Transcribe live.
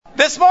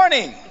This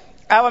morning,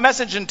 I have a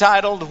message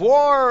entitled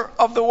War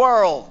of the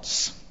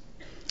Worlds.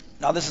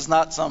 Now, this is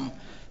not some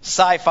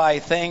sci-fi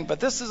thing,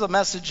 but this is a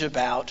message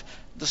about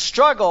the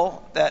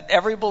struggle that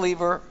every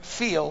believer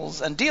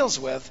feels and deals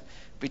with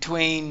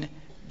between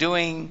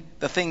doing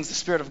the things the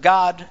Spirit of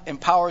God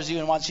empowers you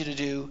and wants you to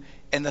do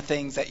and the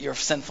things that your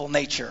sinful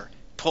nature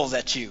pulls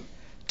at you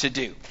to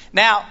do.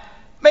 Now,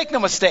 make no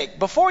mistake,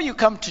 before you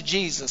come to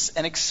Jesus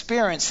and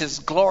experience His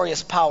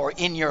glorious power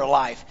in your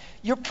life,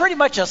 you're pretty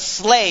much a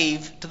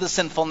slave to the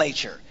sinful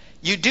nature.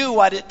 You do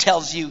what it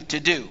tells you to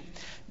do.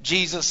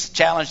 Jesus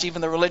challenged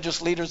even the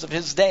religious leaders of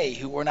His day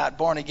who were not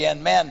born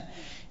again men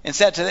and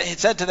said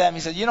to them,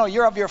 He said,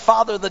 you're of your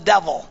father the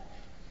devil.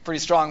 Pretty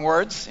strong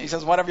words. He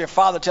says, whatever your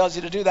father tells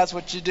you to do, that's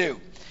what you do.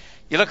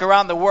 You look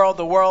around the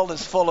world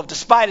is full of,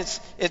 despite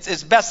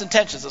its best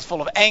intentions, it's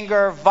full of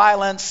anger,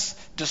 violence,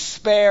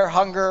 despair,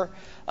 hunger,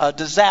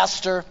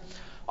 disaster.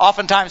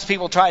 Oftentimes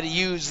people try to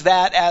use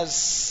that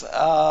as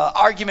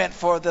argument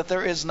for that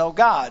there is no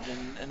God.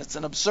 And it's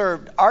an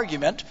absurd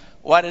argument.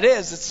 What it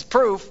is, it's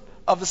proof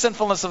of the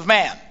sinfulness of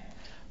man,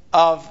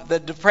 of the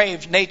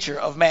depraved nature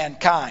of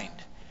mankind,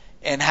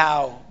 and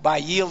how by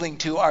yielding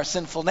to our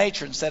sinful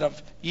nature instead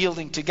of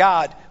yielding to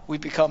God, we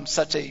become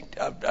such a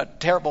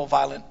terrible,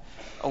 violent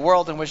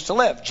world in which to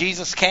live.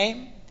 Jesus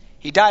came,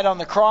 He died on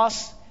the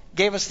cross,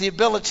 gave us the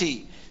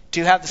ability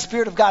to have the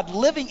Spirit of God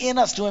living in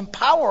us to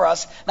empower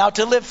us now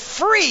to live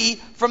free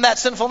from that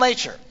sinful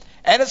nature.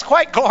 And it's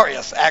quite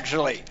glorious,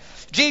 actually.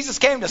 Jesus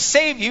came to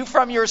save you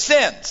from your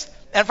sins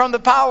and from the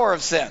power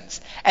of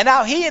sins. And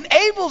now He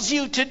enables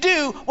you to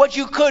do what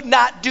you could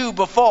not do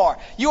before.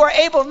 You are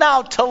able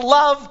now to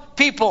love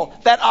people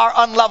that are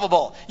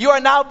unlovable. You are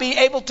now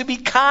able to be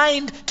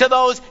kind to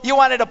those you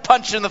wanted to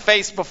punch in the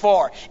face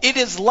before. It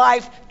is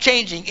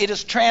life-changing. It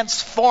is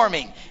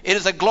transforming. It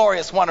is a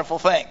glorious, wonderful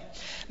thing.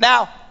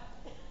 Now,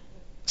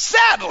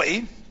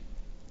 sadly,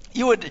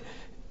 you would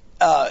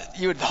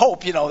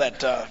hope,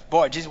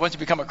 that, Jesus, once you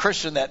become a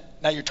Christian,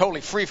 that now you're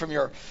totally free from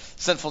your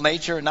sinful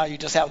nature and now you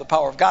just have the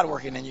power of God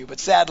working in you. But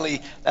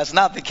sadly, that's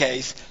not the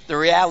case. The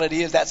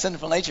reality is that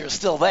sinful nature is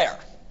still there.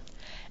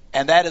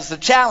 And that is the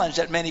challenge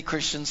that many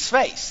Christians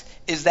face,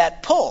 is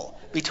that pull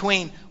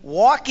between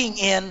walking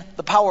in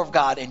the power of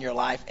God in your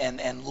life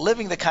and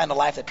living the kind of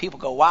life that people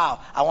go,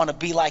 wow, I want to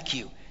be like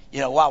you.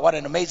 Wow, what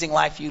an amazing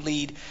life you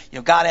lead.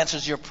 God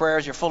answers your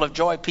prayers. You're full of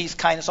joy, peace,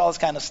 kindness, all this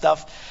kind of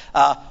stuff.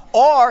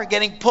 Or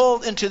getting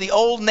pulled into the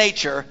old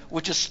nature,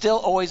 which is still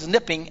always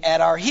nipping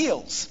at our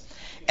heels.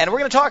 And we're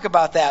going to talk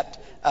about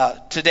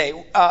that today.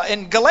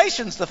 In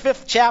Galatians, the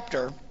 5th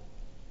chapter,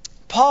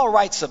 Paul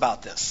writes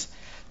about this,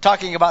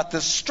 talking about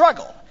this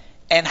struggle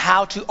and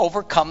how to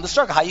overcome the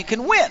struggle, how you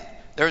can win.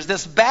 There's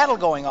this battle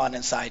going on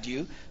inside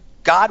you.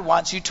 God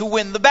wants you to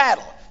win the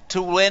battle,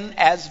 to win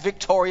as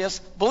victorious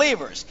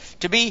believers,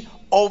 to be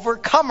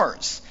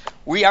overcomers.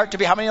 We are to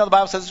be, how many know the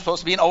Bible says we're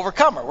supposed to be an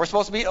overcomer? We're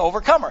supposed to be an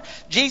overcomer.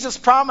 Jesus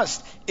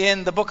promised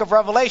in the book of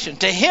Revelation,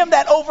 to him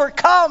that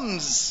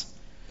overcomes,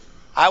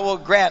 I will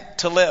grant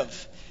to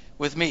live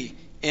with me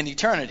in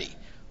eternity.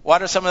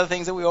 What are some of the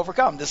things that we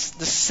overcome? This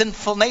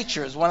sinful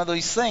nature is one of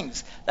these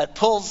things that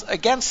pulls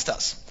against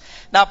us.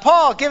 Now,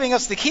 Paul, giving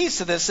us the keys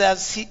to this,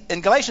 says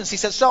in Galatians, he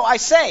says, so I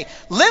say,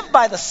 live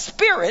by the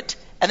Spirit,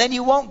 and then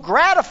you won't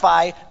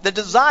gratify the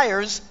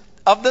desires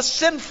of the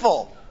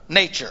sinful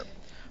nature.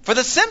 For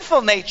the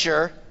sinful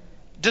nature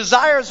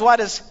desires what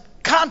is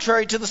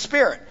contrary to the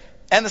Spirit,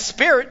 and the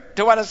Spirit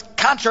to what is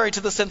contrary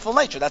to the sinful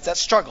nature. That's that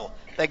struggle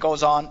that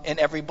goes on in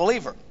every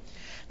believer.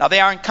 Now,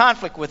 they are in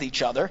conflict with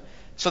each other,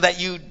 so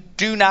that you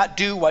do not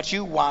do what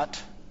you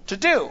want to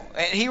do.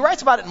 And he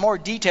writes about it in more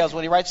details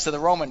when he writes to the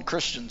Roman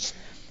Christians.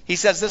 He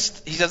says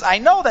this, he says, I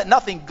know that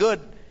nothing good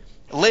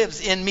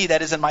lives in me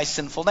that is in my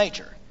sinful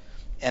nature.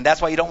 And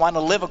that's why you don't want to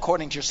live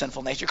according to your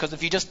sinful nature, because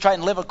if you just try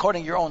and live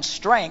according to your own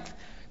strength,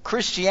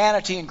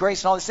 Christianity and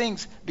grace and all these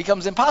things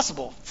becomes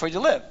impossible for you to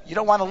live. You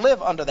don't want to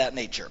live under that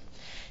nature.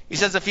 He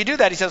says, if you do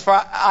that, he says, for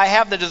I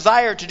have the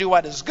desire to do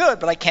what is good,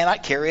 but I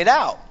cannot carry it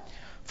out.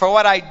 For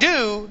what I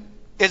do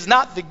is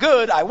not the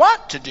good I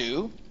want to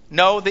do.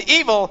 No, the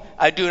evil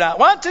I do not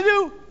want to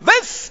do,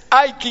 this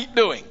I keep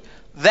doing.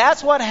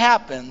 That's what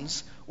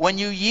happens when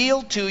you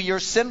yield to your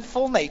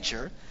sinful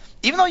nature,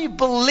 even though you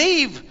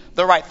believe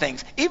the right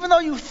things, even though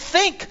you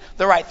think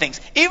the right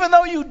things, even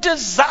though you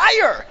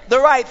desire the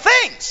right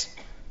things.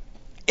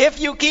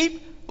 If you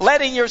keep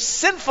letting your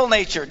sinful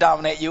nature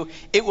dominate you,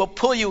 it will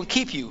pull you and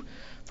keep you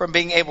from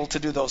being able to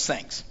do those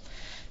things.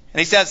 And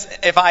he says,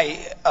 if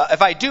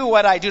I do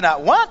what I do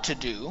not want to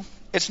do,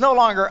 it's no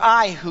longer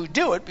I who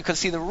do it, because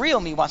see, the real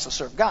me wants to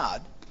serve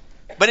God,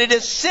 but it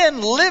is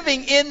sin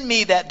living in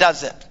me that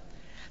does it.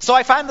 So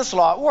I find this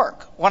law at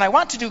work. When I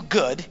want to do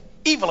good,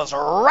 evil is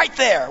right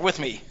there with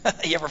me.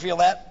 You ever feel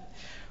that?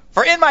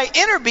 For in my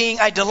inner being,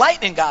 I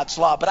delight in God's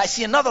law, but I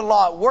see another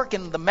law at work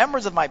in the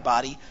members of my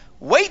body,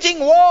 waging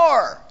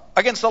war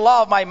against the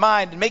law of my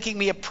mind and making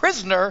me a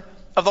prisoner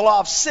of the law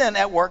of sin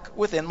at work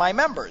within my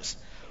members.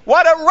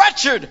 What a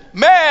wretched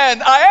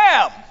man I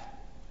am,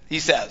 he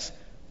says,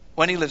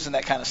 when he lives in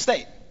that kind of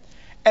state.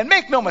 And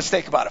make no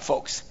mistake about it,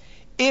 folks.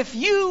 If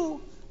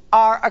you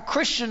are a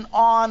Christian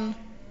on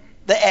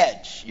the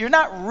edge, you're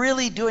not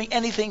really doing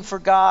anything for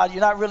God,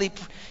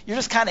 you're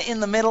just kind of in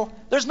the middle,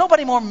 there's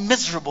nobody more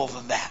miserable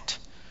than that.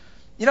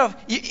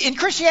 In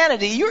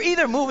Christianity, you're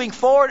either moving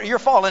forward or you're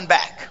falling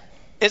back.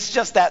 It's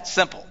just that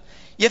simple.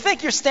 You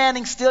think you're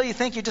standing still, you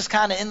think you're just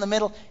kind of in the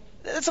middle.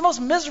 It's the most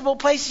miserable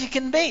place you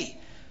can be.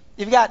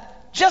 You've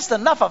got just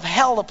enough of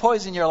hell to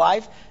poison your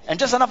life and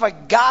just enough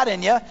of God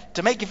in you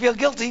to make you feel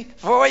guilty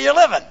for where you're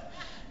living.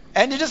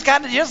 And you're just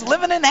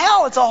living in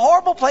hell. It's a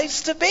horrible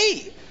place to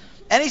be.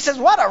 And he says,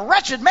 what a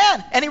wretched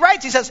man. And he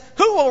writes, he says,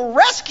 who will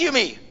rescue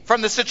me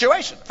from this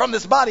situation, from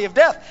this body of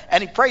death?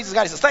 And he praises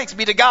God. He says, thanks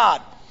be to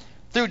God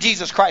through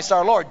Jesus Christ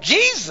our Lord.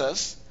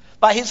 Jesus,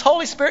 by his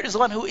Holy Spirit, is the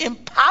one who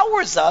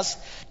empowers us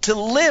to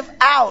live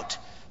out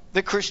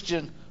the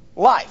Christian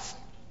life.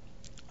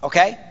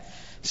 Okay?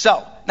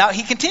 So, now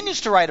he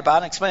continues to write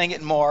about it, explaining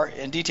it more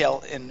in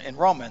detail in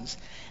Romans.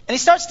 And he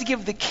starts to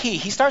give the key.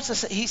 He starts to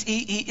say,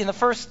 he in the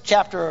first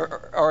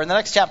chapter, or in the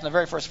next chapter, in the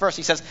very first verse,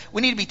 he says,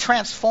 we need to be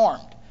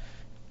transformed.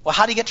 Well,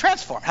 how do you get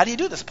transformed? How do you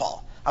do this,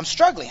 Paul? I'm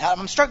struggling.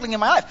 I'm struggling in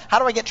my life. How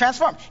do I get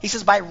transformed? He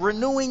says, by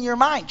renewing your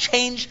mind.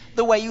 Change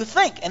the way you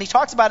think. And he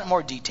talks about it in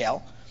more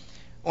detail.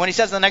 When he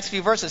says in the next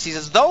few verses, he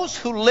says, those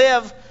who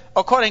live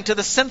according to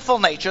the sinful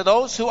nature,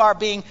 those who are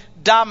being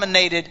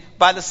dominated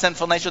by the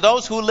sinful nature,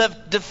 those who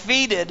live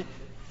defeated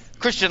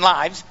Christian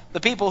lives, the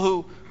people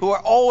who are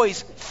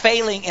always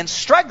failing and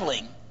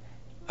struggling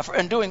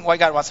and doing what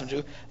God wants them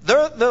to do,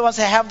 they're the ones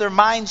that have their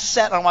minds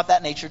set on what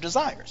that nature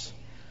desires.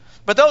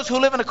 But those who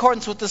live in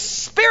accordance with the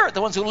Spirit,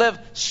 the ones who live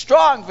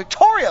strong,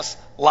 victorious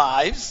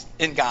lives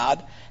in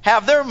God,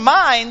 have their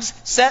minds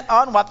set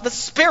on what the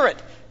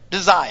Spirit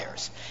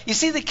desires. You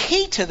see, the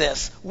key to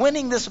this,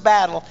 winning this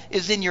battle,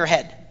 is in your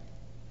head.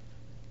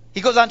 He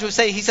goes on to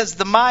say, he says,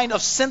 the mind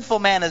of sinful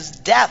man is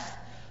death,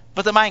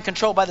 but the mind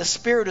controlled by the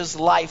Spirit is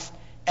life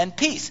and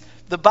peace.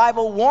 The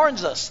Bible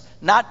warns us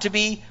not to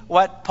be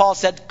what Paul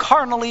said,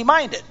 carnally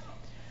minded.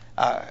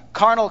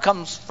 Carnal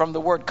comes from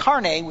the word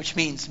carne, which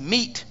means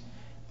meat.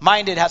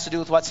 Minded has to do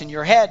with what's in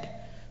your head.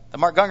 The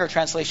Mark Gungor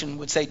translation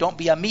would say, don't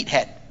be a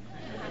meathead.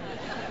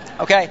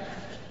 Okay?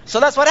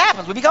 So that's what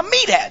happens. We become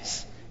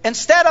meatheads.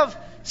 Instead of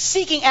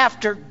seeking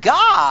after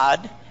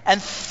God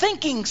and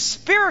thinking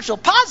spiritual,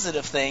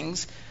 positive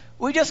things,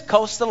 we just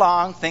coast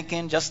along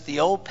thinking just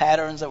the old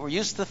patterns that we're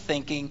used to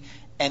thinking,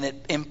 and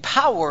it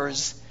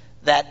empowers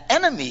that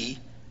enemy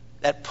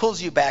that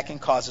pulls you back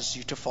and causes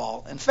you to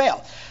fall and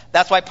fail.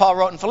 That's why Paul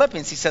wrote in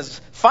Philippians, he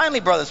says, finally,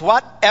 brothers,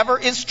 whatever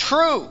is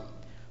true,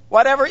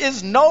 whatever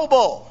is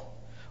noble,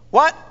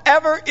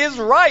 whatever is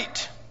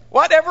right,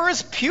 whatever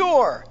is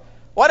pure,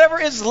 whatever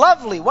is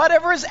lovely,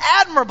 whatever is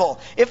admirable,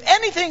 if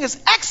anything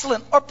is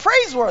excellent or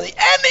praiseworthy,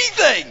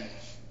 anything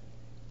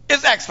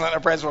is excellent or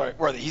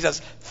praiseworthy. He says,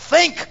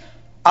 think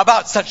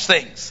about such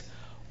things.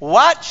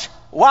 Watch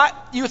what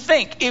you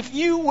think. If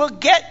you will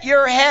get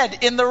your head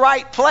in the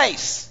right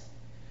place,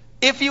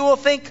 if you will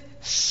think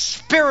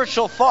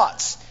spiritual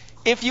thoughts,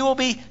 if you will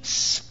be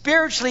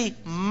spiritually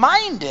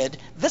minded,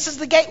 this is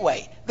the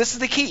gateway. This is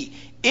the key.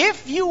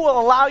 If you will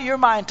allow your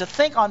mind to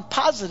think on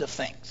positive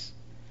things,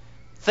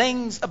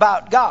 things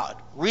about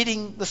God,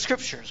 reading the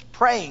scriptures,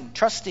 praying,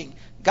 trusting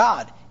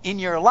God in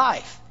your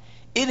life,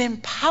 it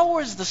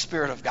empowers the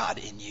Spirit of God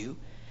in you,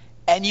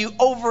 and you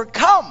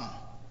overcome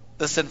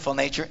the sinful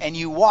nature, and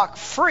you walk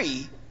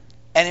free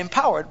and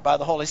empowered by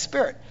the Holy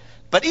Spirit.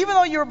 But even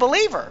though you're a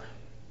believer,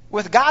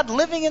 with God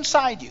living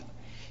inside you,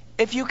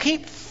 if you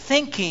keep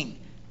thinking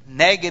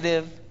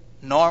negative,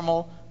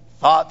 normal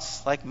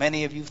thoughts like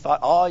many of you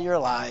thought all your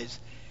lives,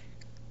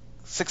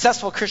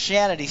 successful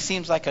Christianity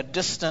seems like a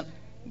distant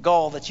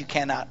goal that you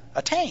cannot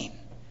attain,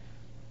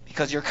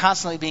 because you're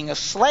constantly being a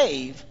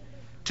slave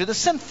to the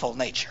sinful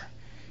nature.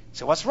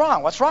 So what's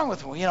wrong? What's wrong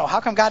with me? How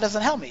come God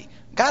doesn't help me?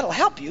 God will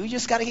help you. You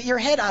just got to get your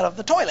head out of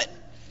the toilet.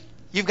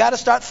 You've got to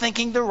start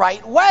thinking the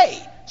right way.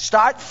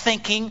 Start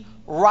thinking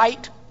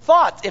right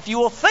thoughts. If you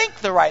will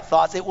think the right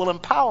thoughts, it will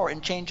empower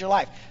and change your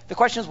life. The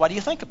question is, what do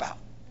you think about?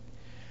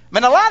 I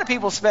mean, a lot of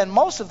people spend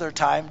most of their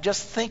time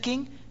just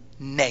thinking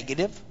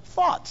negative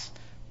thoughts.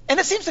 And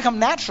it seems to come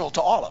natural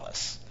to all of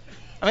us.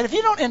 I mean, if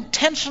you don't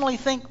intentionally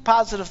think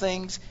positive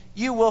things,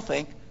 you will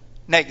think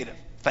negative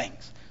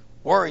things,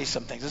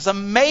 worrisome things. It's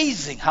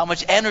amazing how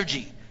much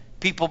energy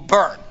people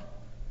burn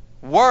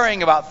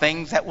worrying about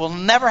things that will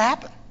never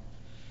happen.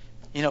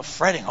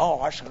 Fretting,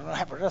 what's going to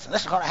happen to this, and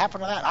this is going to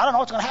happen to that. I don't know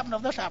what's going to happen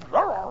if this happens.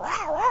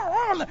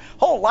 And the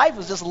whole life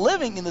is just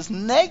living in this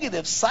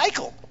negative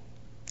cycle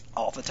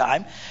all the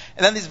time.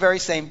 And then these very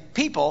same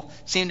people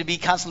seem to be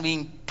constantly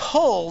being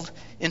pulled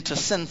into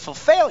sinful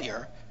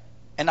failure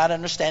and not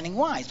understanding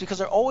why. It's because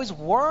they're always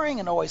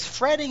worrying and always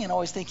fretting and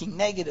always thinking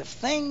negative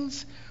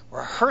things,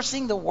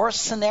 rehearsing the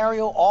worst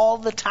scenario all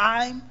the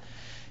time.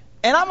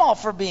 And I'm all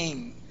for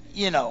being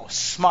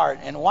smart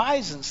and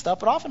wise and stuff,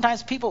 but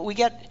oftentimes we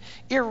get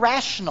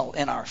irrational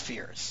in our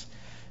fears.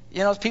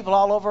 People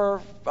all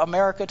over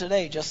America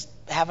today just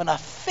having a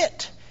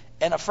fit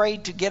and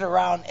afraid to get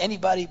around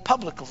anybody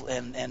publicly.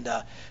 And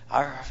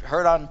I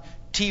heard on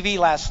TV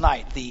last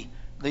night the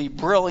the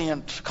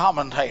brilliant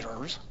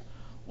commentators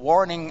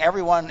warning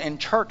everyone in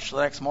church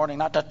the next morning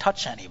not to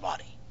touch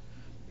anybody,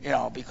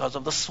 because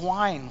of the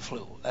swine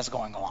flu that's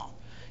going along.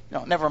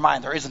 Never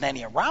mind there isn't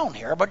any around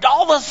here, but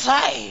all the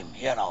same,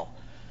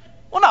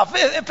 Well, now,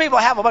 if people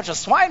have a bunch of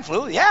swine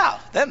flu, yeah,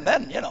 then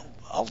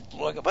I'll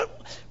look at. But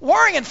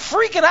worrying and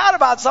freaking out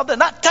about something,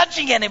 not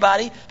touching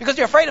anybody because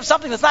you're afraid of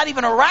something that's not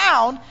even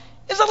around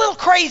is a little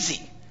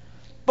crazy.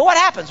 But what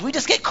happens? We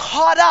just get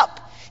caught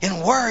up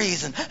in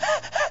worries and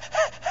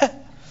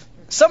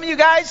some of you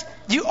guys,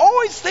 you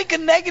always think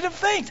of negative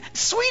things.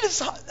 Sweet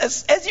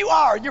as you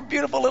are in your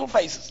beautiful little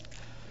faces.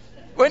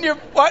 When you're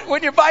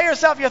by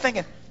yourself, you're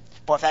thinking,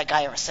 boy, if that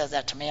guy ever says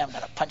that to me, I'm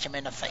going to punch him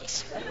in the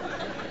face.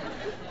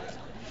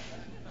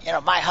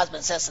 My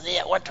husband says to me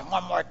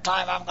one more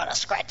time, I'm going to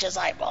scratch his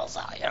eyeballs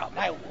out.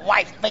 My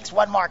wife makes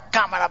one more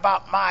comment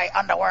about my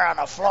underwear on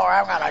the floor.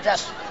 I'm going to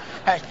just...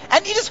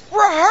 And you just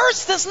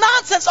rehearse this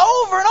nonsense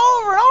over and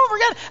over and over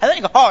again. And then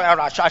you go,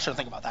 I shouldn't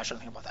think about that.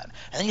 And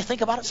then you think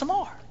about it some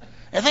more.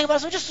 And think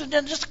about it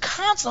just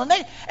constantly.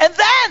 And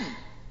then,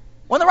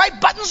 when the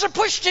right buttons are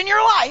pushed in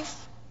your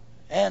life,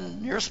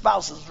 and your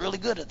spouse is really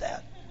good at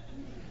that,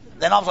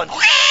 then all of a sudden,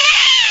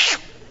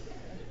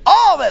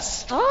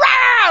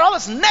 all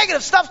this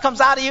negative stuff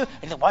comes out of you.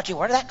 And you think,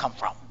 where did that come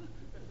from?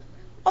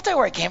 I'll tell you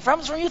where it came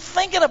from. It's from you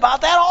thinking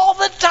about that all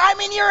the time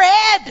in your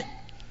head.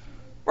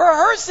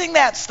 Rehearsing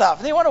that stuff.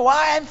 And you wonder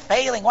why I'm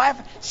failing.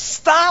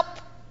 Stop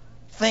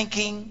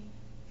thinking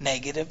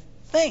negative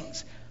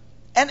things.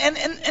 And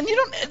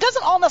it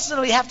doesn't all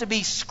necessarily have to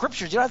be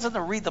scriptures. You don't have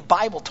to read the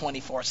Bible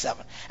 24/7.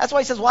 That's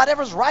why he says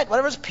whatever's right,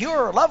 whatever's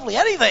pure, lovely,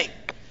 anything.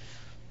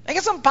 And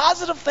get some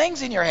positive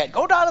things in your head.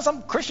 Go down to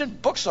some Christian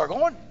bookstore.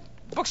 Go to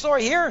the bookstore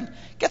here and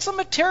get some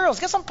materials.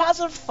 Get some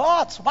positive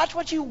thoughts. Watch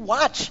what you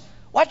watch.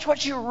 Watch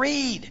what you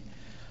read.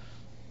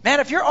 Man,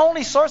 if your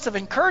only source of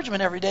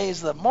encouragement every day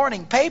is the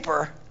morning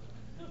paper,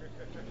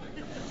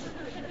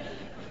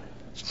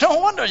 no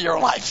wonder your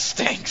life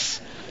stinks.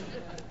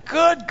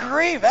 Good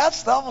grief, that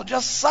stuff will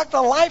just suck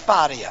the life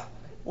out of you.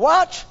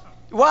 Watch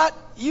what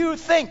you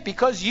think,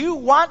 because you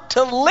want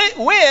to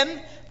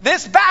win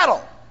this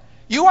battle.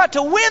 You want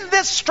to win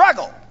this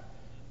struggle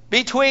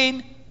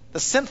between the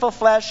sinful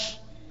flesh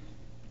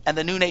and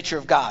the new nature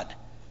of God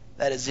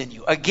that is in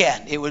you.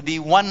 Again, it would be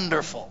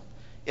wonderful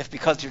if,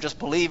 because you're just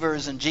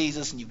believers in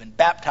Jesus and you've been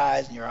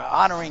baptized and you're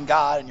honoring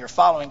God and you're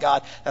following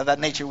God, that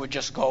nature would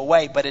just go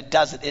away. But it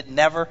doesn't. It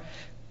never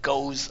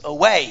goes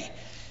away.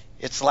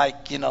 It's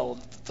like,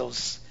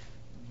 those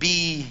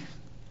B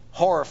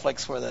horror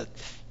flicks where the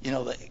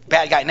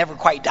bad guy never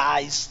quite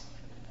dies.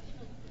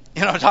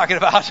 You know what I'm talking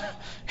about?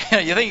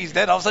 You think he's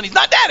dead, all of a sudden he's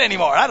not dead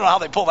anymore. I don't know how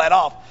they pull that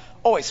off.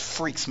 Always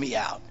freaks me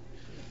out.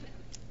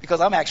 Because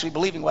I'm actually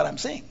believing what I'm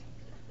seeing.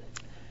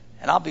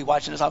 And I'll be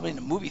watching this, I'll be in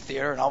the movie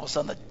theater, and all of a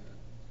sudden the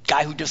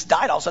guy who just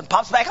died all of a sudden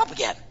pops back up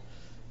again.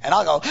 And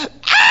I'll go,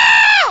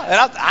 ah!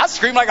 And I'll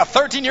scream like a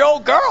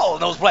 13-year-old girl in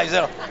those places.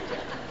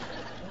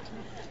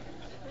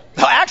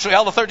 No, actually,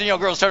 all the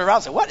 13-year-old girls turn around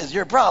and say, what is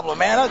your problem,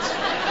 man?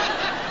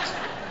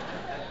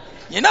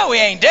 He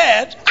ain't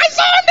dead. I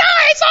saw him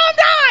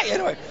die.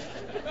 Anyway,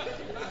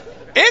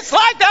 it's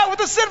like that with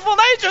the sinful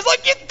nature. It's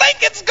like you think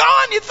it's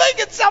gone. You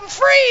think I'm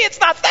free. It's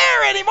not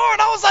there anymore.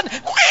 And all of a sudden,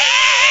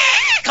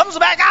 it comes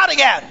back out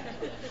again.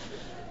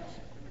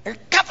 You're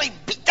definitely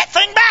beat that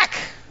thing back.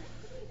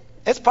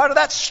 It's part of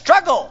that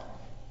struggle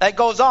that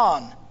goes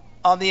on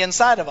the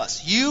inside of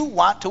us. You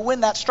want to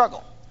win that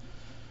struggle.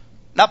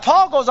 Now,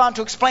 Paul goes on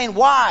to explain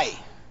why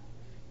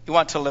you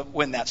want to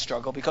win that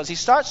struggle, because he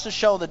starts to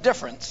show the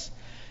difference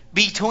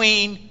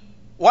between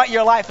what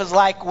your life is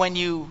like when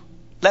you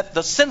let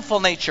the sinful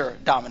nature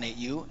dominate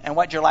you and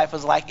what your life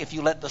is like if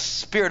you let the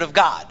Spirit of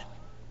God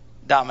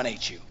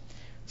dominate you.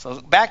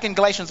 So back in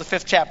Galatians, the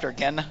 5th chapter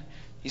again,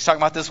 he's talking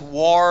about this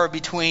war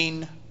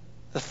between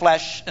the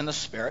flesh and the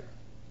spirit.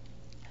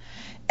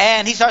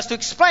 And he starts to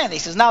explain it. He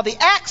says, now the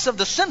acts of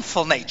the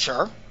sinful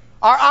nature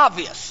are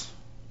obvious.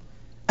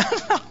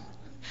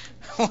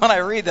 When I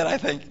read that, I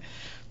think,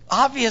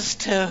 obvious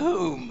to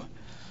whom?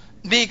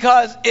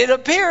 Because it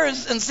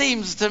appears and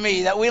seems to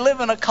me that we live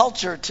in a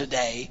culture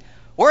today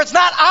where it's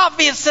not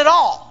obvious at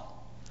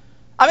all.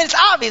 I mean, it's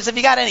obvious if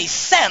you got any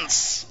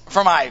sense,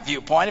 from my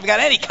viewpoint, if you got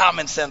any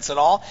common sense at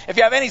all, if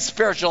you have any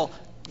spiritual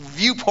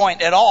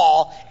viewpoint at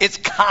all, it's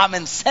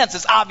common sense.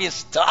 It's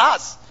obvious to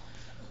us.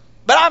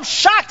 But I'm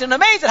shocked and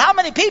amazed at how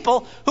many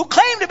people who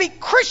claim to be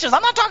Christians,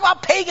 I'm not talking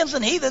about pagans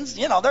and heathens,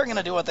 they're going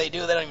to do what they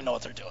do, they don't even know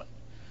what they're doing.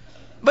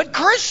 But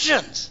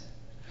Christians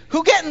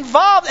who get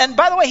involved, and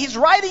by the way, he's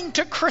writing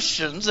to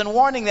Christians and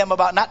warning them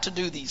about not to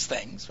do these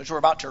things, which we're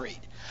about to read.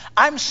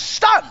 I'm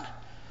stunned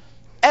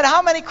at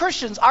how many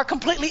Christians are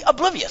completely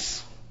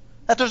oblivious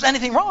that there's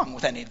anything wrong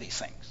with any of these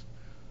things.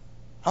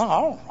 I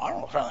don't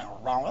know if there's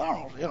anything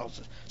wrong with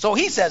it. So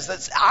he says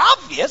that's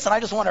obvious, and I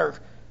just wonder,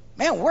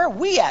 man, where are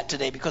we at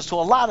today? Because to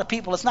a lot of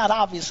people, it's not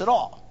obvious at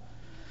all.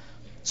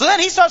 So then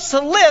he starts to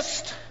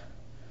list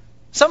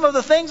some of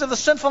the things of the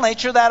sinful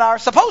nature that are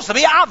supposed to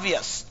be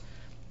obvious.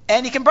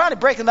 And you can probably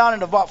break them down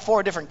into about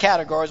 4 different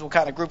categories. We'll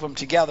kind of group them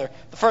together.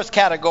 The first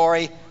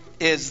category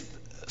is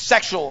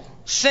sexual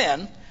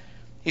sin.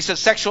 He says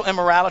sexual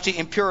immorality,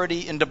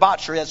 impurity, and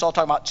debauchery. That's all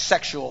talking about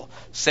sexual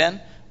sin.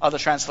 Other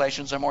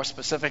translations are more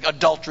specific.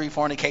 Adultery,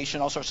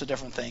 fornication, all sorts of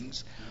different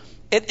things.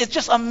 It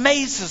just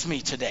amazes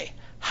me today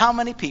how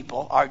many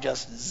people are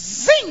just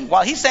zing.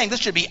 While he's saying this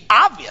should be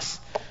obvious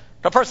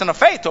to a person of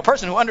faith, to a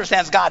person who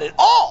understands God at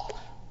all,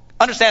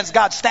 understands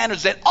God's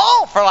standards at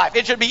all for life.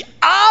 It should be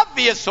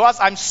obvious to us.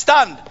 I'm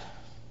stunned.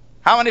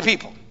 How many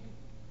people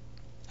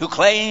who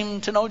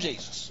claim to know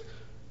Jesus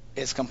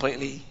is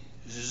completely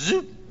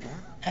zoop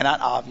and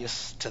not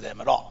obvious to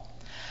them at all.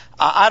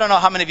 I don't know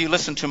how many of you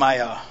listen to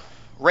my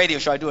radio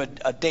show. I do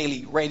a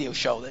daily radio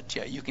show that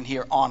you can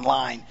hear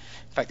online.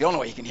 In fact, the only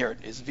way you can hear it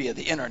is via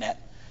the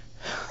internet.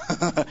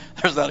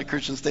 There's not a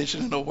Christian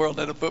station in the world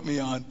that'll put me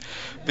on,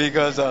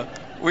 because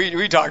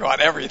we talk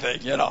about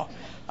everything,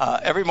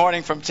 every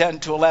morning from 10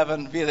 to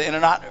 11 via the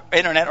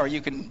internet, or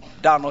you can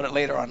download it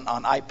later on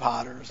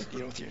iPod or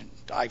with your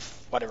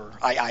whatever.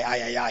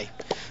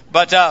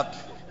 But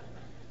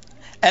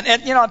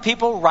and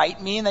people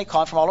write me, and they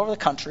call from all over the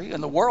country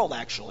and the world,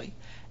 actually,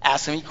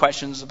 asking me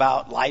questions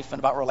about life and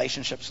about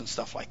relationships and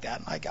stuff like that.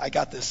 And I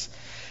got this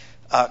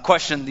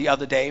question the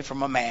other day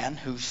from a man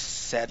who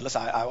said,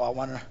 "Listen,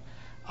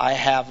 I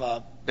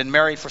have been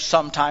married for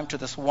some time to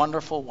this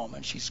wonderful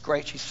woman. She's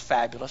great. She's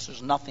fabulous.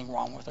 There's nothing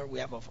wrong with her. We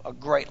have a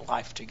great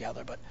life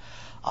together. But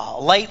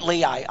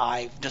lately,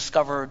 I've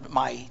discovered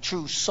my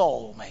true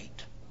soulmate,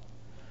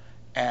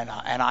 and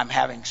I'm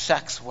having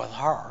sex with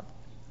her.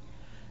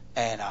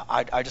 And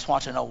I just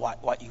want to know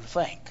what you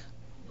think."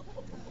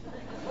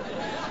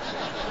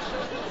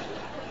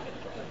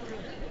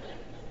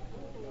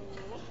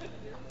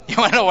 You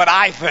want to know what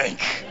I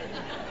think?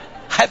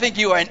 I think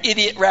you are an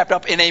idiot wrapped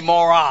up in a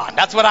moron.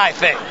 That's what I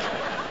think.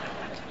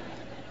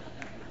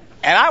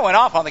 And I went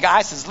off on the guy.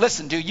 I says,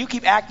 "Listen, dude, you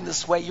keep acting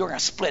this way, you're going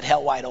to split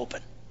hell wide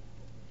open.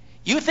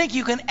 You think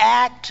you can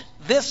act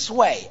this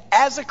way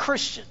as a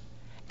Christian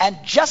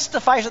and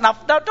justify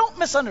yourself?" Now, don't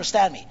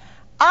misunderstand me.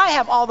 I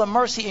have all the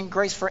mercy and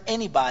grace for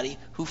anybody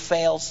who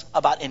fails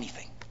about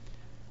anything.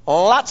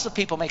 Lots of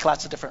people make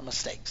lots of different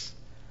mistakes.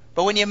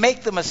 But when you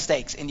make the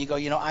mistakes and you go,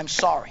 "I'm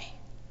sorry,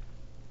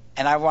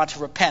 and I want to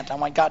repent. I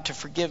want God to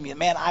forgive me,"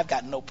 man, I've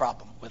got no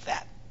problem with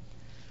that.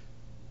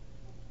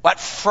 What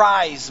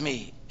fries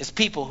me is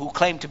people who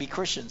claim to be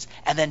Christians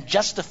and then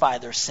justify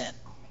their sin.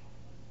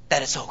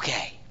 That it's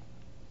okay.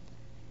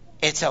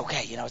 It's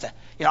okay.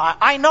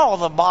 I know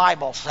the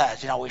Bible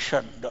says, we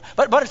shouldn't do it,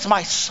 but it's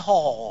my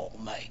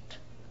soulmate.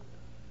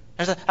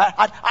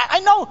 I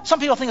know some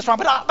people think it's wrong,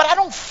 but I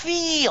don't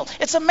feel.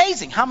 It's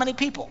amazing how many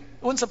people.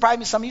 It wouldn't surprise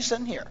me, some of you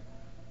sitting here,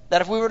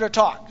 that if we were to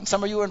talk, and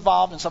some of you are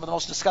involved in some of the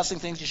most disgusting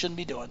things you shouldn't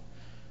be doing,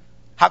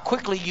 how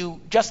quickly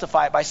you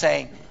justify it by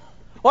saying,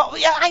 "Well,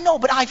 yeah, I know,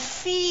 but I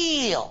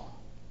feel."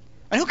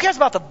 And who cares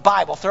about the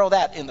Bible? Throw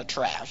that in the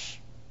trash.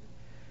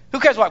 Who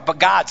cares what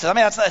God says? I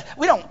mean,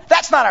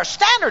 that's not our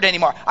standard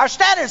anymore. Our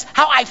standard is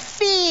how I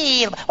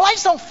feel. Well, I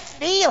just don't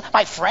feel.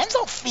 My friends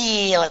don't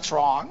feel it's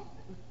wrong.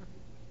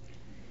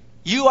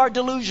 You are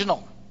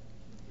delusional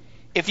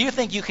if you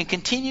think you can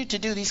continue to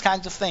do these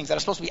kinds of things that are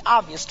supposed to be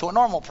obvious to a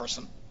normal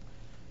person,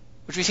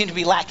 which we seem to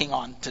be lacking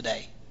on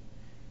today.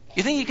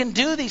 You think you can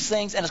do these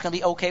things and it's going to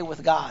be okay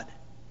with God.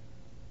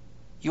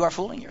 You are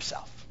fooling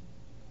yourself.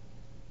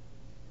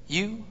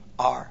 You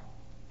are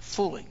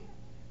fooling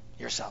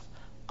yourself.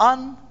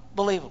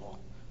 Unbelievable.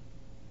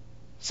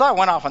 So I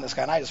went off on this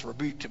guy and I just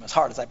rebuked him as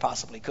hard as I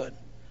possibly could.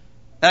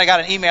 Then I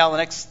got an email the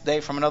next day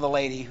from another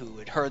lady who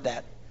had heard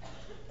that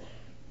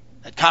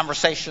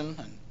conversation.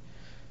 And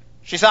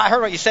she said, "I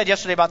heard what you said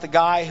yesterday about the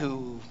guy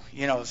who,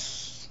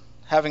 is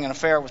having an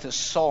affair with his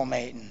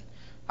soulmate. And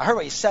I heard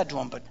what you said to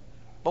him, but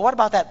what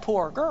about that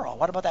poor girl?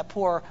 What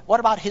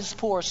about his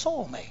poor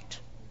soulmate?"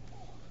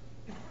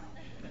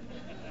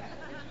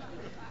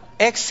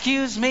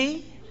 Excuse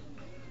me?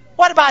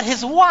 What about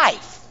his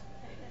wife?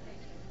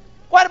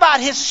 What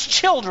about his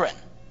children?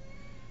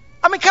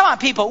 I mean, come on,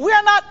 people. We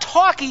are not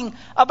talking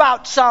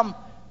about some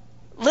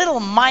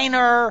little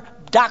minor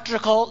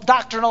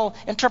doctrinal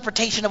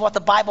interpretation of what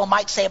the Bible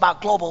might say about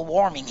global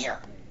warming here.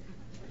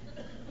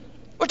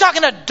 We're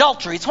talking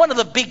adultery. It's one of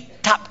the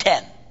big top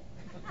 10.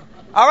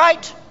 All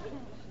right?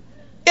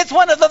 It's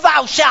one of the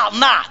thou shalt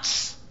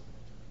nots.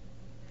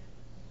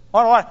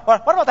 What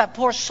about that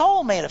poor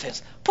soulmate of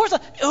his?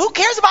 Who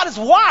cares about his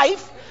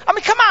wife? I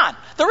mean, come on.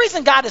 The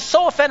reason God is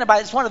so offended by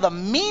it is one of the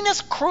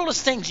meanest,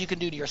 cruelest things you can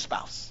do to your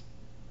spouse.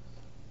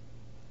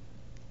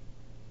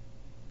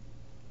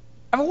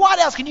 I mean, what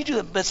else can you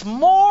do that's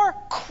more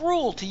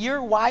cruel to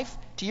your wife,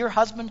 to your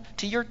husband,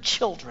 to your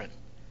children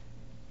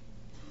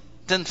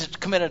than to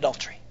commit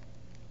adultery?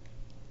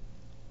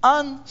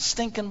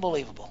 Unstinking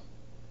believable.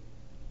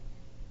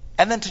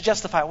 And then to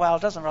justify, well,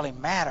 it doesn't really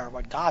matter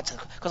what God says,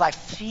 because I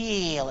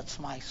feel it's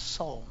my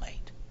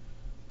soulmate.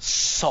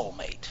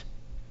 Soulmate.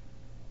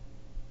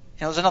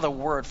 There's another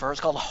word for her.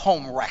 It's called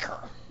home wrecker.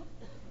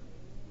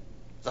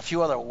 There's a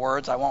few other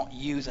words I won't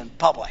use in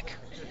public.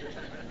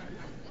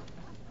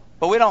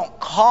 But we don't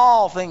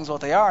call things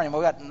what they are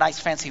anymore. We've got nice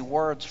fancy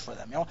words for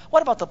them.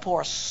 What about the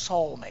poor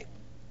soulmate?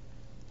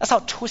 That's how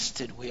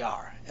twisted we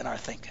are in our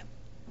thinking.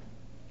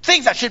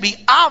 Things that should be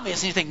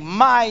obvious, and you think,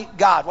 my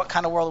God, what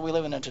kind of world are we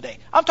living in today?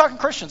 I'm talking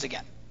Christians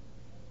again.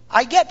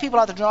 I get people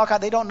out there doing all kinds.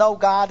 They don't know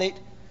God.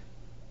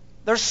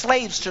 They're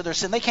slaves to their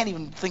sin. They can't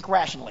even think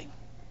rationally,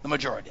 the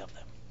majority of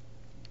them.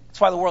 That's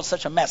why the world's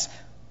such a mess,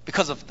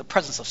 because of the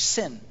presence of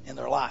sin in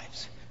their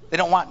lives. They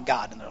don't want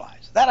God in their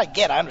lives. That I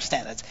get. I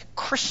understand. That's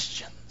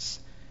Christians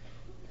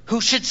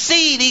who should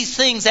see these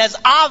things as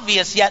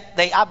obvious, yet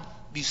they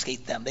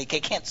obfuscate them. They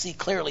can't see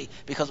clearly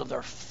because of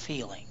their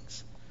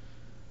feelings.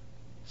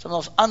 Some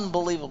of those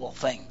unbelievable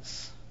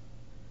things.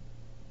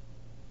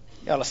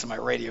 You ought to listen to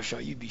my radio show.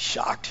 You'd be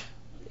shocked.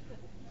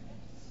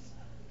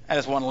 I had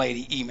this one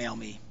lady email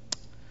me.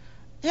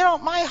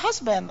 My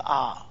husband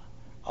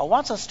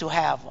wants us to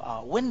have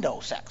window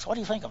sex. What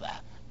do you think of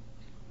that?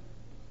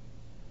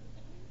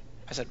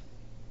 I said,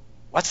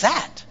 what's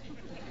that?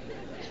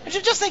 And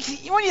you just think,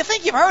 when you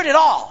think you've heard it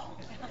all,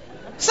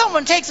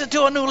 someone takes it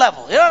to a new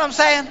level. You know what I'm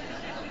saying?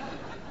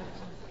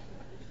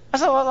 I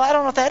said, well, I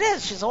don't know what that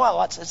is. She said,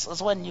 well,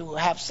 it's when you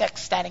have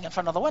sex standing in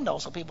front of the window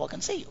so people can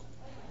see you.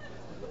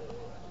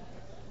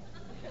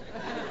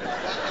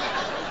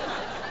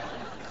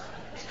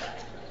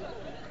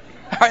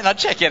 All right, now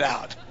check it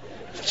out.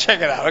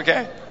 Check it out,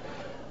 okay?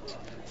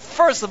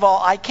 First of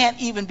all, I can't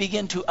even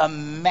begin to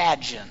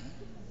imagine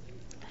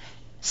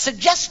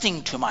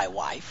suggesting to my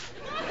wife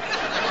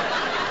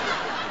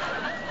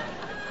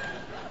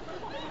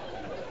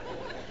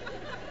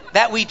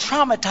that we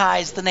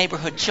traumatize the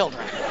neighborhood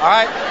children, all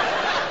right?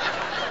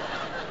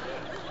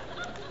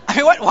 I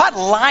mean, what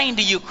line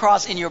do you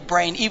cross in your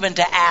brain even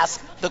to ask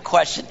the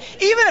question?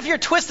 Even if you're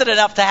twisted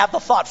enough to have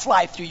the thought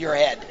fly through your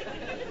head.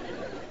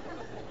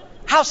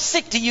 How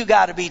sick do you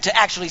got to be to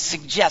actually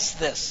suggest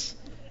this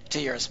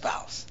to your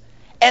spouse?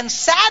 And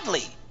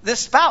sadly, this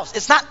spouse,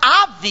 it's not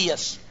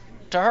obvious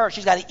to her.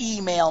 She's got to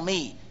email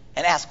me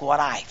and ask what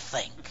I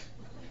think.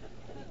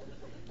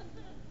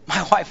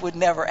 My wife would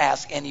never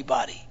ask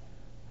anybody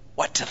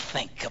what to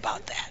think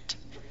about that.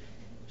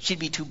 She'd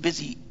be too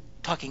busy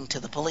talking to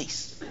the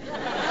police.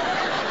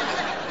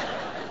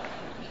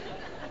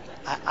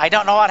 I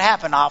don't know what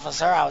happened,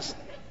 officer. I was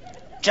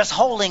just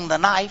holding the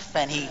knife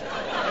and he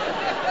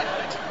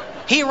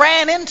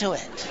ran into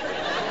it.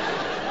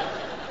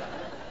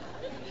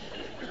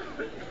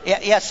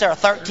 Yes, sir,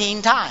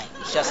 13 times.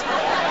 Just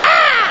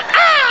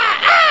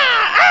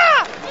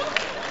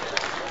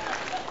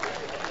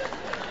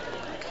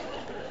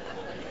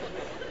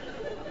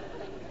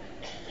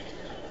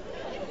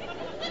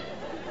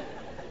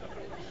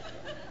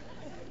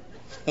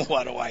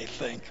What do I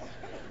think?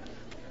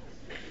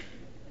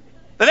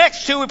 The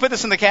next two, we put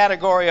this in the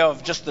category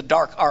of just the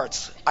dark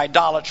arts,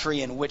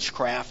 idolatry and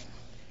witchcraft.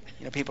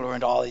 People who are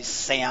into all these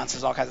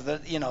seances, all kinds of,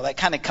 that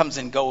kind of comes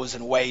and goes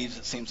in waves,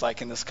 it seems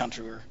like, in this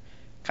country. We're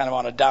kind of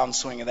on a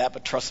downswing of that,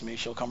 but trust me,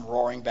 she'll come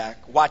roaring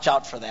back. Watch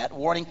out for that.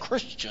 Warning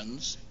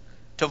Christians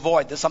to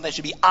avoid this. Something that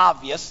should be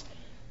obvious.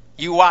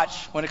 You watch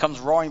when it comes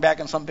roaring back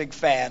in some big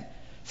fad,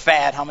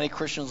 how many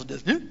Christians will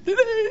just...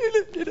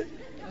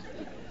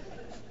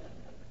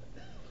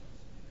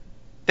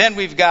 Then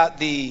we've got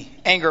the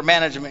anger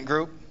management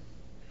group.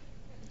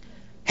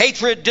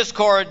 Hatred,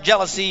 discord,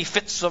 jealousy,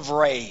 fits of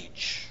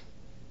rage.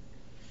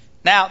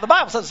 Now, the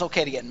Bible says it's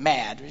okay to get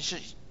mad.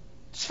 It's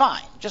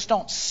fine. Just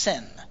don't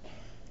sin.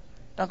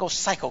 Don't go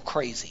psycho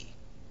crazy.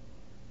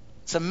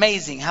 It's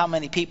amazing how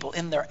many people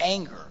in their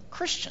anger,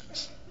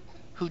 Christians,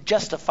 who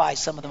justify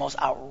some of the most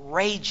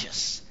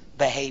outrageous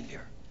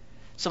behavior,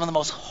 some of the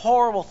most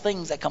horrible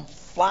things that come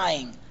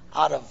flying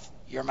out of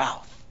your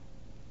mouth.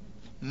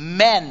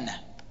 Men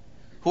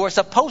who are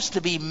supposed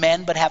to be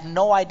men but have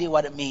no idea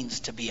what it means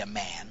to be a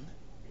man.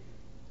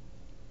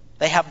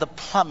 They have the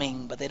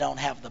plumbing, but they don't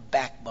have the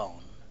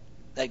backbone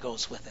that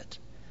goes with it.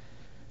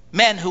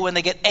 Men who, when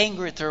they get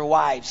angry at their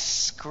wives,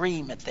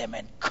 scream at them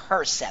and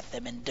curse at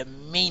them and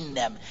demean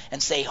them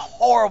and say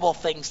horrible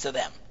things to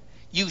them.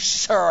 You,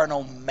 sir, are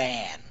no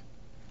man.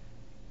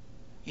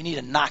 You need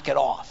to knock it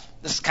off.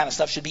 This kind of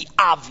stuff should be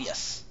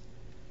obvious.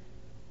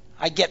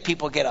 I get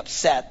people get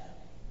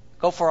upset.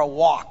 Go for a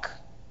walk.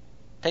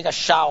 Take a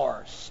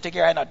shower. Stick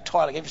your head in a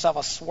toilet. Give yourself a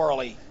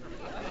swirly.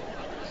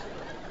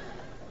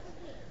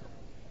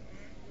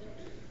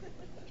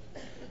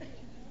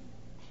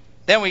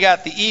 Then we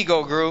got the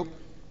ego group.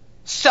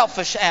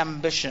 Selfish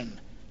ambition,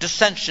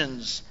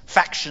 dissensions,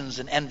 factions,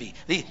 and envy.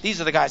 These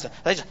are the guys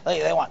that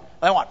they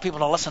want people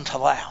to listen to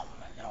them.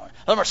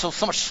 They're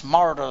so much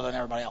smarter than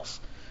everybody else.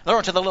 They're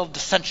into the little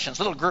dissensions,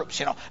 little groups.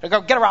 They go,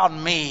 get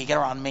around me.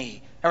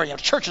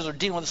 Churches are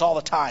dealing with this all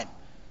the time.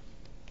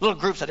 Little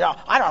groups that,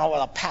 I don't know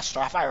what a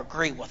pastor, if I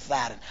agree with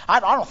that. And I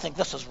don't think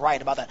this is right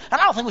about that.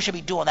 And I don't think we should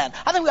be doing that.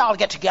 I think we ought to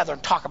get together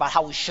and talk about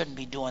how we shouldn't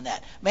be doing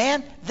that.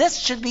 Man, this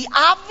should be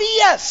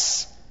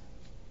obvious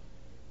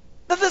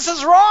that this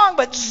is wrong,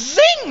 but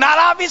zing, not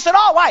obvious at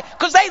all. Why?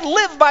 Because they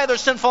live by their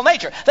sinful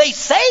nature. They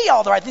say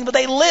all the right things, but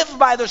they live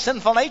by their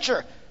sinful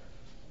nature.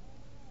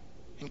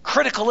 In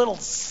critical little,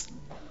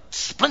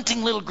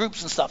 splinting little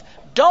groups and stuff.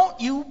 Don't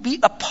you be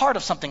a part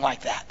of something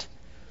like that.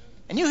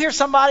 And you hear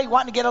somebody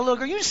wanting to get a little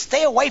girl, you just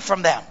stay away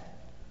from them.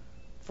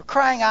 For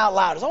crying out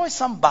loud, there's always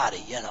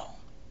somebody,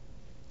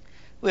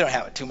 We don't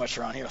have it too much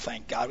around here,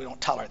 thank God. We don't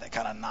tolerate that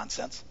kind of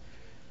nonsense.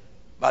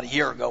 About a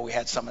year ago, we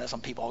had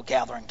some people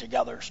gathering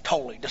together,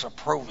 totally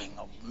disapproving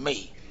of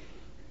me.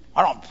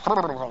 I don't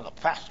approve of the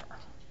pastor.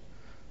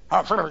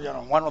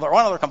 One of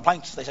their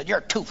complaints, they said, "You're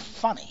too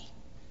funny."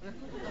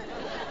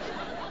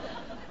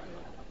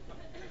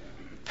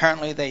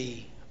 Apparently,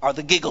 they are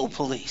the giggle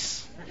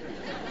police.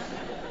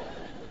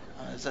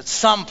 At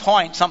some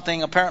point,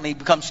 something apparently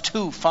becomes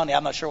too funny.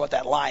 I'm not sure what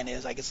that line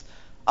is. I guess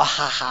a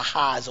ha ha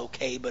ha is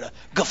okay, but a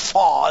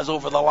guffaw is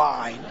over the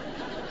line.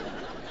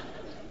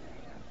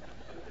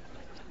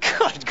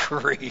 Good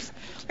grief.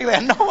 They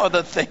have no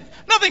other thing,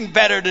 nothing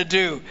better to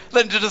do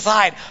than to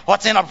decide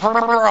what's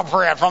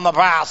inappropriate from the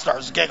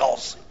pastor's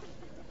giggles.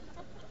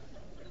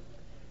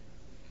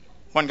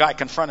 One guy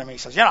confronted me. He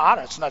says,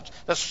 it's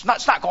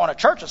not going to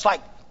church. It's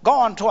like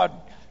going to a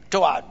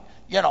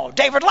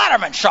David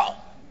Letterman show.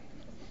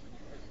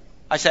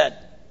 I said,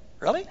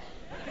 really?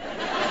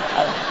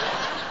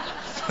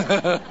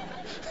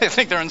 They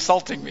think they're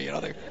insulting me.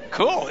 They're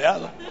cool,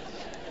 yeah.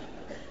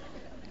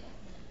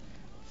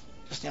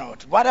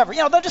 Just, whatever.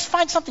 They'll just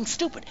find something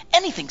stupid,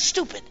 anything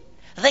stupid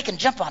that they can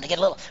jump on to get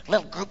a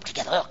little group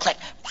together, a little clique.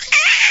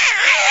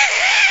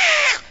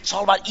 It's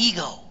all about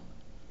ego.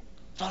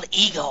 It's all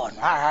ego and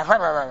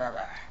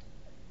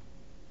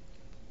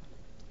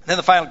then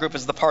the final group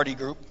is the party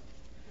group.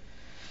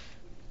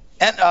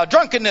 And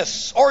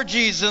drunkenness,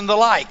 orgies, and the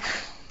like.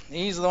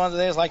 These are the ones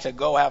that just like to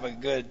go have a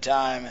good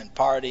time and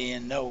party,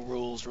 and no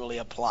rules really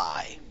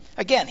apply.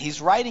 Again,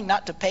 he's writing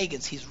not to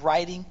pagans. He's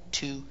writing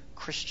to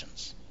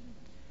Christians.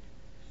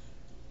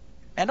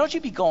 And don't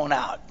you be going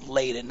out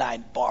late at night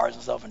in bars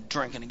and stuff and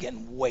drinking and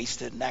getting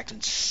wasted and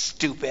acting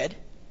stupid.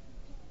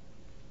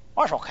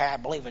 Oh, it's okay, I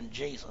believe in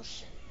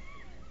Jesus.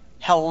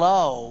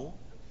 Hello?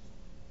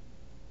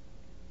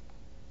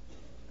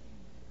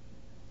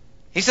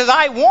 He says,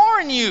 I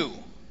warn you.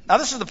 Now,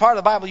 this is the part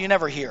of the Bible you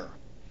never hear.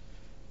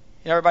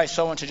 Everybody's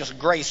so into just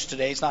grace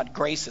today. It's not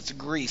grace, it's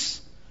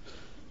grease.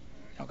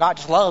 God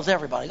just loves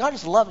everybody. God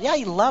just loves,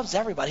 He loves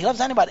everybody. He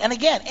loves anybody. And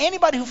again,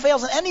 anybody who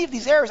fails in any of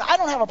these areas, I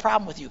don't have a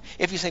problem with you.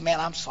 If you say, man,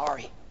 I'm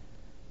sorry.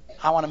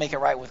 I want to make it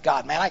right with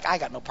God. Man, I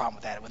got no problem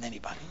with that with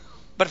anybody.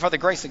 But for the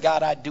grace of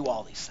God, I'd do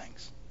all these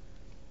things.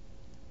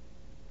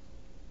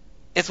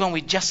 It's when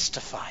we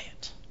justify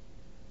it.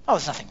 Oh,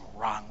 there's nothing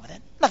wrong with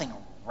it. Nothing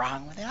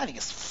wrong with it. I think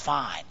it's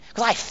fine.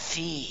 Because I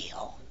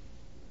feel.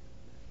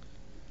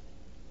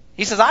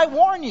 He says, I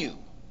warn you.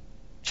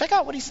 Check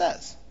out what he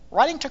says.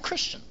 Writing to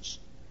Christians.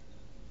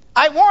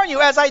 I warn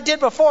you, as I did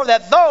before,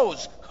 that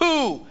those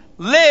who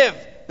live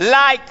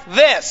like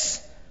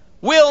this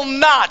will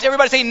not,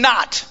 everybody say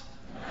not,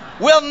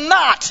 will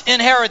not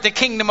inherit the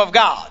kingdom of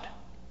God.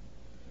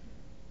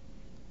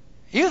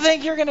 You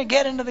think you're going to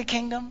get into the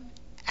kingdom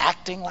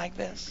acting like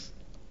this?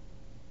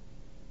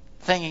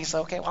 Thinking,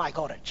 so, okay, well, I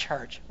go to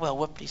church. Well,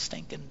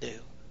 whoop-de-stinking do.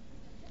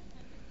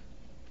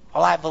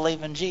 Well, I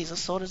believe in Jesus,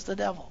 so does the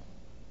devil.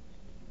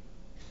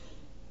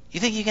 You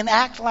think you can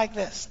act like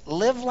this,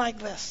 live like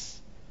this,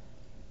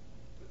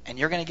 and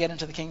you're going to get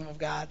into the kingdom of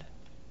God?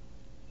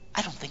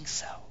 I don't think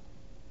so.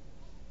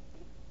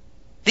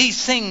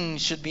 These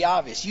things should be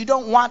obvious. You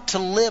don't want to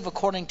live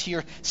according to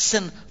your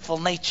sinful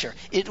nature.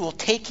 It will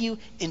take you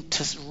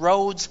into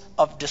roads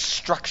of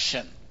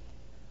destruction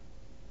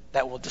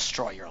that will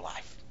destroy your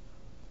life.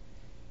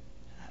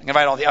 I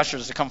invite all the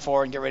ushers to come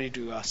forward and get ready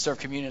to serve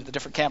communion at the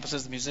different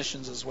campuses, the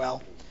musicians as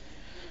well.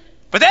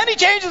 But then he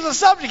changes the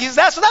subject. He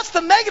says, so that's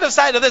the negative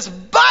side of this.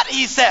 But,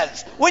 he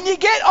says, when you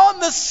get on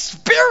the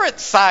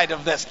spirit side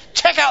of this,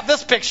 check out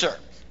this picture.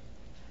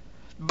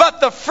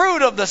 But the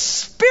fruit of the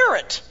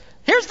Spirit.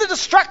 Here's the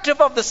destructive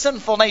of the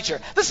sinful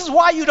nature. This is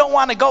why you don't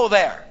want to go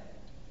there.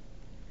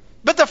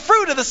 But the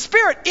fruit of the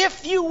Spirit,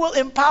 if you will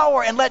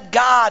empower and let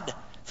God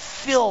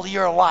fill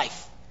your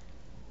life.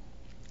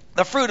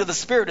 The fruit of the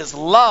Spirit is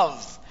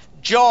love,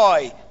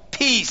 joy,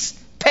 peace,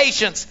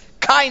 patience,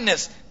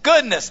 kindness,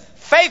 goodness,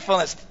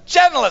 faithfulness,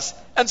 gentleness,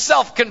 and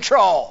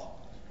self-control.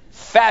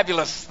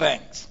 Fabulous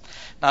things.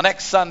 Now,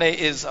 next Sunday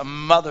is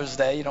Mother's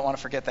Day. You don't want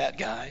to forget that,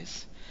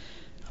 guys.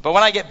 But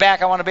when I get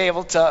back, I want to be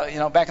able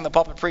to, back in the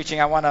pulpit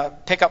preaching, I want to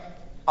pick up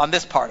on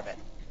this part of it.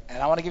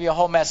 And I want to give you a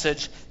whole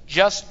message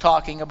just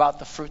talking about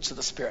the fruits of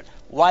the Spirit.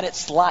 What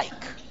it's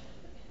like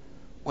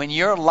when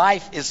your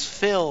life is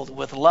filled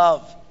with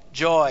love,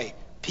 joy,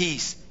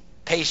 peace,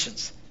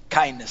 patience,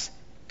 kindness,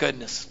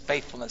 goodness,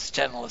 faithfulness,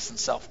 gentleness, and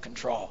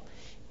self-control.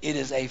 It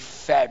is a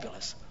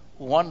fabulous,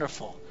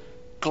 wonderful,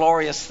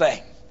 glorious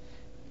thing.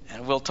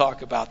 And we'll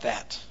talk about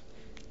that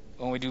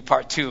when we do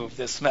part 2 of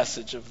this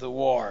message of the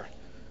war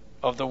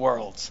of the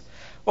worlds.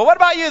 Well, what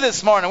about you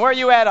this morning? Where are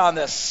you at on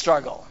this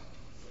struggle?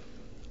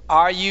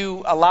 Are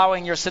you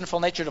allowing your sinful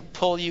nature to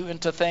pull you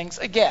into things?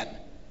 Again,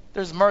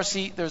 there's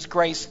mercy, there's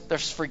grace,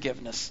 there's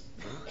forgiveness,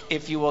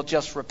 if you will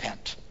just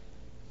repent.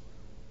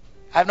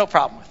 I have no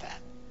problem with that.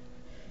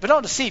 But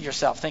don't deceive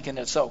yourself thinking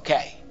it's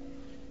okay.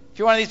 If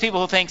you're one of these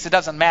people who thinks it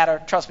doesn't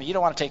matter, trust me, you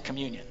don't want to take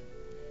communion.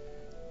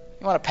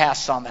 You want to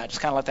pass on that.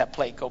 Just kind of let that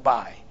plate go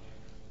by.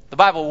 The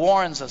Bible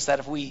warns us that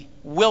if we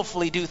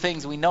willfully do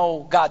things we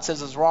know God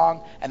says is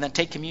wrong and then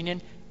take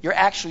communion, you're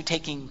actually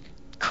taking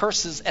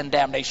curses and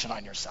damnation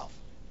on yourself.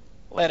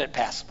 Let it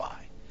pass by.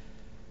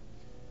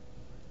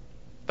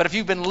 But if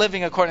you've been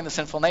living according to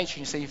sinful nature,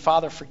 you say,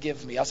 Father,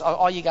 forgive me. That's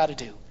all you got to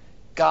do.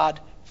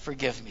 God,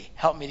 forgive me.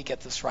 Help me to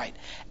get this right.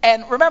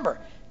 And remember,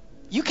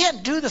 you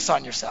can't do this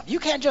on yourself. You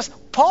can't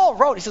just, Paul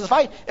wrote, he says,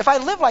 if I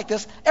live like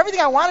this,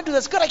 everything I want to do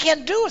that's good, I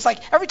can't do. It's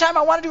like every time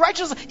I want to do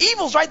righteousness,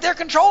 evil's right there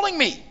controlling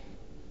me.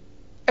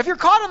 If you're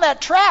caught in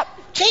that trap,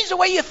 change the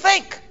way you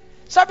think.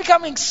 Start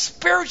becoming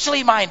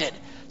spiritually minded.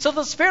 So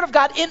the Spirit of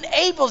God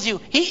enables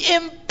you. He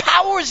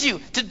empowers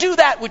you to do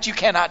that which you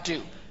cannot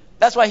do.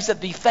 That's why he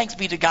said, thanks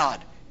be to God.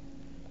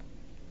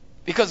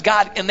 Because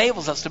God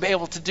enables us to be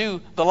able to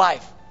do the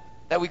life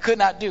that we could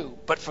not do,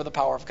 but for the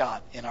power of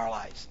God in our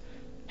lives.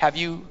 Have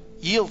you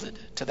yielded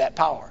to that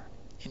power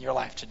in your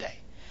life today?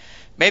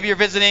 Maybe you're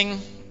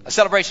visiting a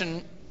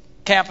Celebration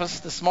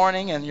campus this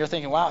morning and you're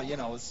thinking, wow,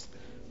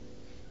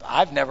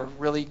 I've never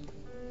really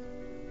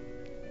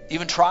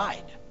even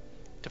tried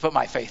to put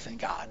my faith in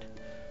God.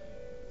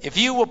 If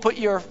you will put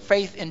your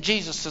faith in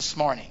Jesus this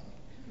morning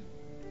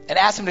and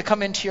ask him to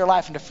come into your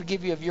life and to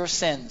forgive you of your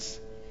sins,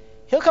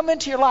 he'll come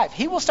into your life.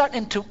 He will start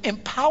into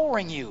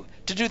empowering you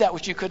to do that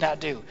which you could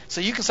not do.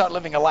 So you can start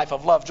living a life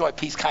of love, joy,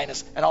 peace,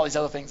 kindness, and all these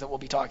other things that we'll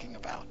be talking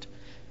about.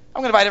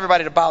 I'm going to invite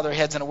everybody to bow their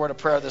heads in a word of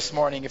prayer this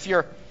morning. If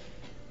you're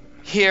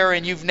here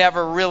and you've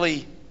never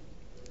really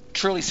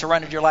truly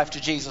surrendered your life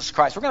to Jesus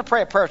Christ, we're going to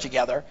pray a prayer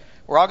together.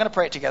 We're all going to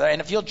pray it together. And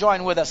if you'll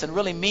join with us and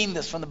really mean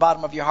this from the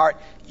bottom of your heart,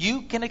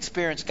 you can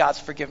experience God's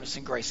forgiveness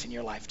and grace in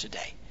your life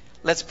today.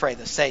 Let's pray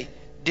this. Say,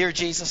 Dear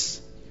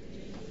Jesus,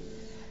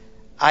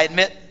 I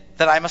admit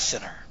that I'm a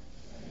sinner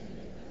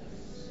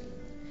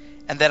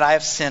and that I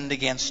have sinned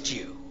against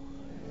you.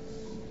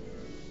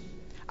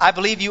 I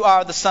believe you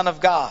are the Son of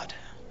God,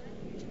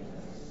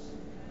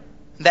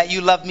 that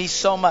you love me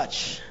so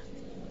much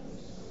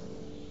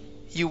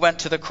you went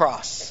to the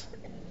cross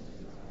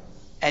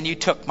and you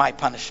took my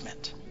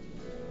punishment.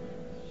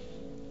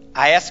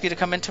 I ask you to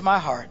come into my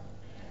heart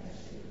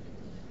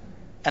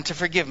and to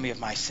forgive me of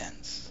my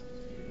sins.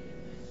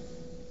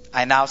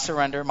 I now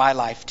surrender my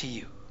life to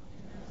you.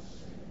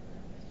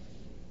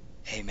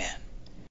 Amen.